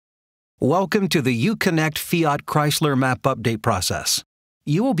Welcome to the Uconnect Fiat Chrysler map update process.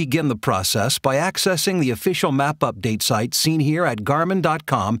 You will begin the process by accessing the official map update site seen here at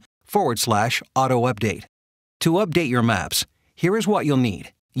garmin.com/auto-update. To update your maps, here is what you'll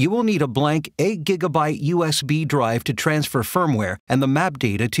need. You will need a blank 8 GB USB drive to transfer firmware and the map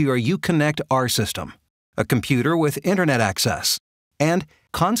data to your Uconnect R system, a computer with internet access, and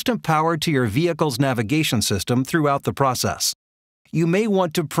constant power to your vehicle's navigation system throughout the process. You may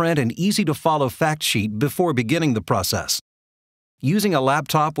want to print an easy-to-follow fact sheet before beginning the process. Using a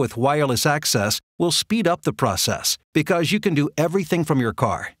laptop with wireless access will speed up the process because you can do everything from your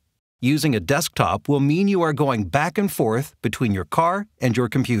car. Using a desktop will mean you are going back and forth between your car and your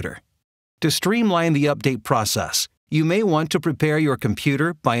computer. To streamline the update process, you may want to prepare your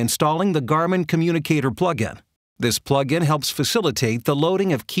computer by installing the Garmin Communicator plugin. This plugin helps facilitate the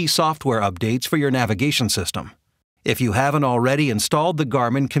loading of key software updates for your navigation system. If you haven't already installed the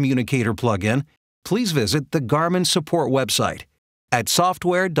Garmin Communicator plugin, please visit the Garmin support website at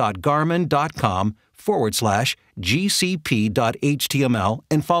software.garmin.com/gcp.html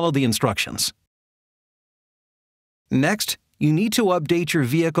and follow the instructions. Next, you need to update your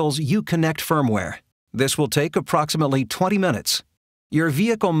vehicle's Uconnect firmware. This will take approximately 20 minutes. Your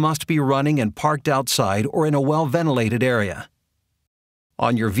vehicle must be running and parked outside or in a well-ventilated area.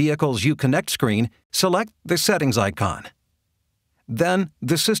 On your vehicle's Uconnect screen, select the Settings icon, then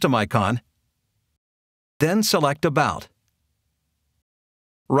the System icon, then select About.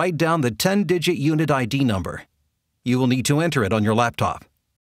 Write down the 10-digit unit ID number. You will need to enter it on your laptop.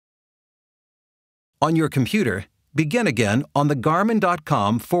 On your computer, begin again on the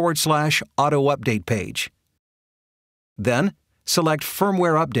garmin.com/auto-update page. Then, select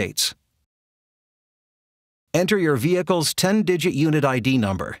Firmware Updates. Enter your vehicle's 10-digit unit ID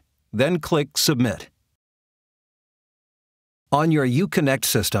number, then click Submit. On your Uconnect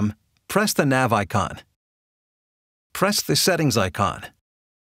system, press the Nav icon. Press the Settings icon.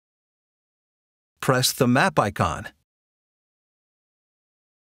 Press the Map icon.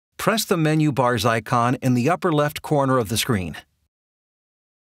 Press the menu bars icon in the upper left corner of the screen.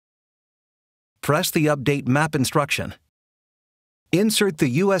 Press the Update Map instruction. Insert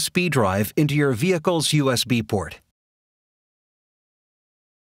the USB drive into your vehicle's USB port.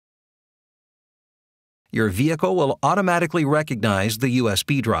 Your vehicle will automatically recognize the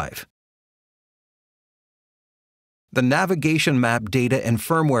USB drive. The navigation map data and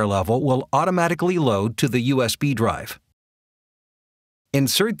firmware level will automatically load to the USB drive.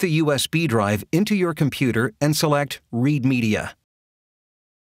 Insert the USB drive into your computer and select Read Media.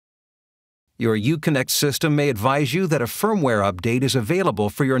 Your Uconnect system may advise you that a firmware update is available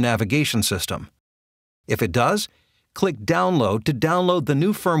for your navigation system. If it does, click Download to download the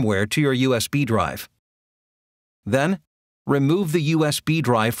new firmware to your USB drive. Then, remove the USB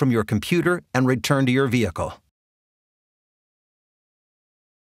drive from your computer and return to your vehicle.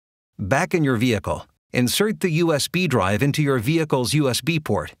 Back in your vehicle, insert the USB drive into your vehicle's USB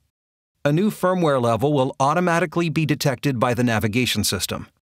port. A new firmware level will automatically be detected by the navigation system.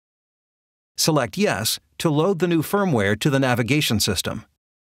 Select Yes to load the new firmware to the navigation system.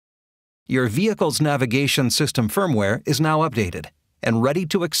 Your vehicle's navigation system firmware is now updated and ready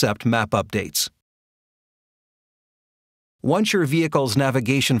to accept map updates. Once your vehicle's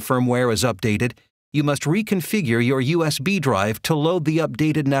navigation firmware is updated, you must reconfigure your USB drive to load the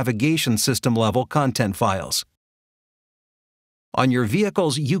updated navigation system level content files. On your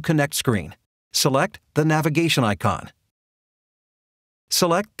vehicle's Uconnect screen, select the navigation icon.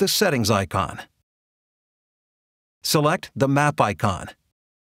 Select the Settings icon. Select the Map icon.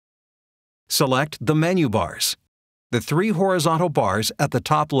 Select the menu bars, the 3 horizontal bars at the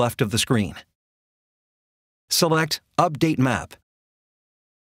top left of the screen. Select Update Map.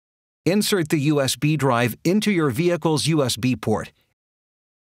 Insert the USB drive into your vehicle's USB port,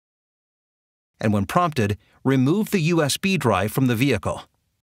 and when prompted, remove the USB drive from the vehicle.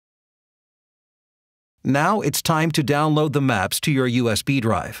 Now it's time to download the maps to your USB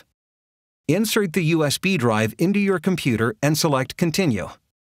drive. Insert the USB drive into your computer and select Continue.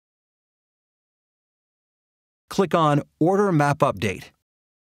 Click on Order Map Update.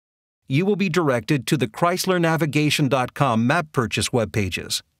 You will be directed to the ChryslerNavigation.com map purchase web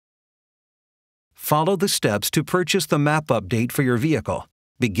pages. Follow the steps to purchase the map update for your vehicle,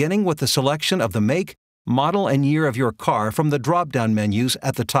 beginning with the selection of the make, model, and year of your car from the drop-down menus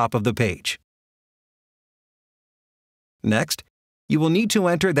at the top of the page. Next, you will need to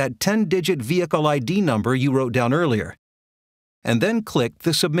enter that 10-digit vehicle ID number you wrote down earlier, and then click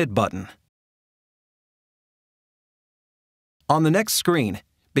the Submit button. On the next screen,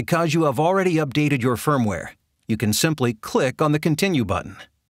 because you have already updated your firmware, you can simply click on the Continue button.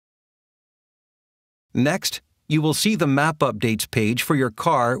 Next, you will see the Map Updates page for your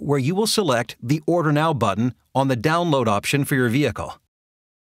car where you will select the Order Now button on the download option for your vehicle.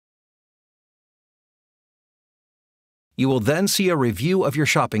 You will then see a review of your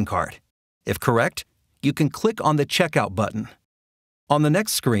shopping cart. If correct, you can click on the Checkout button. On the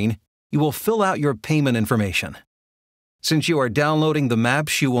next screen, you will fill out your payment information. Since you are downloading the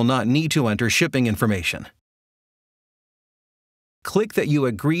maps, you will not need to enter shipping information. Click that you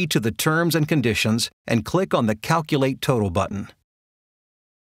agree to the terms and conditions and click on the Calculate Total button.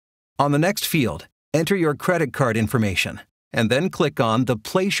 On the next field, enter your credit card information and then click on the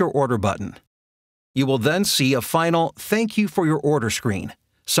Place Your Order button. You will then see a final Thank You for your order screen,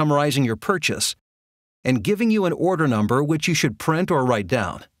 summarizing your purchase and giving you an order number which you should print or write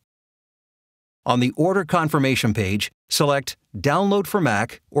down. On the order confirmation page, select Download for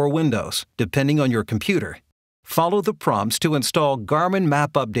Mac or Windows, depending on your computer. Follow the prompts to install Garmin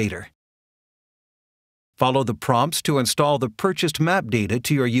Map Updater. Follow the prompts to install the purchased map data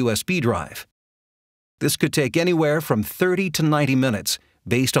to your USB drive. This could take anywhere from 30 to 90 minutes,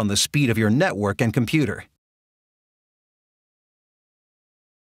 based on the speed of your network and computer.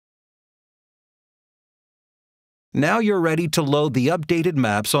 Now you're ready to load the updated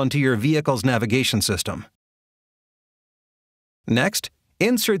maps onto your vehicle's navigation system. Next,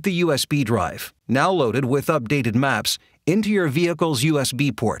 insert the USB drive, now loaded with updated maps, into your vehicle's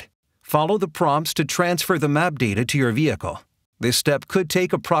USB port. Follow the prompts to transfer the map data to your vehicle. This step could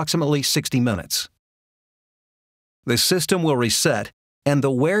take approximately 60 minutes. The system will reset, and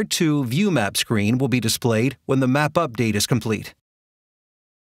the Where To View Map screen will be displayed when the map update is complete.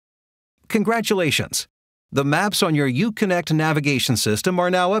 Congratulations! The maps on your Uconnect navigation system are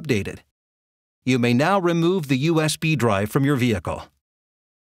now updated. You may now remove the USB drive from your vehicle.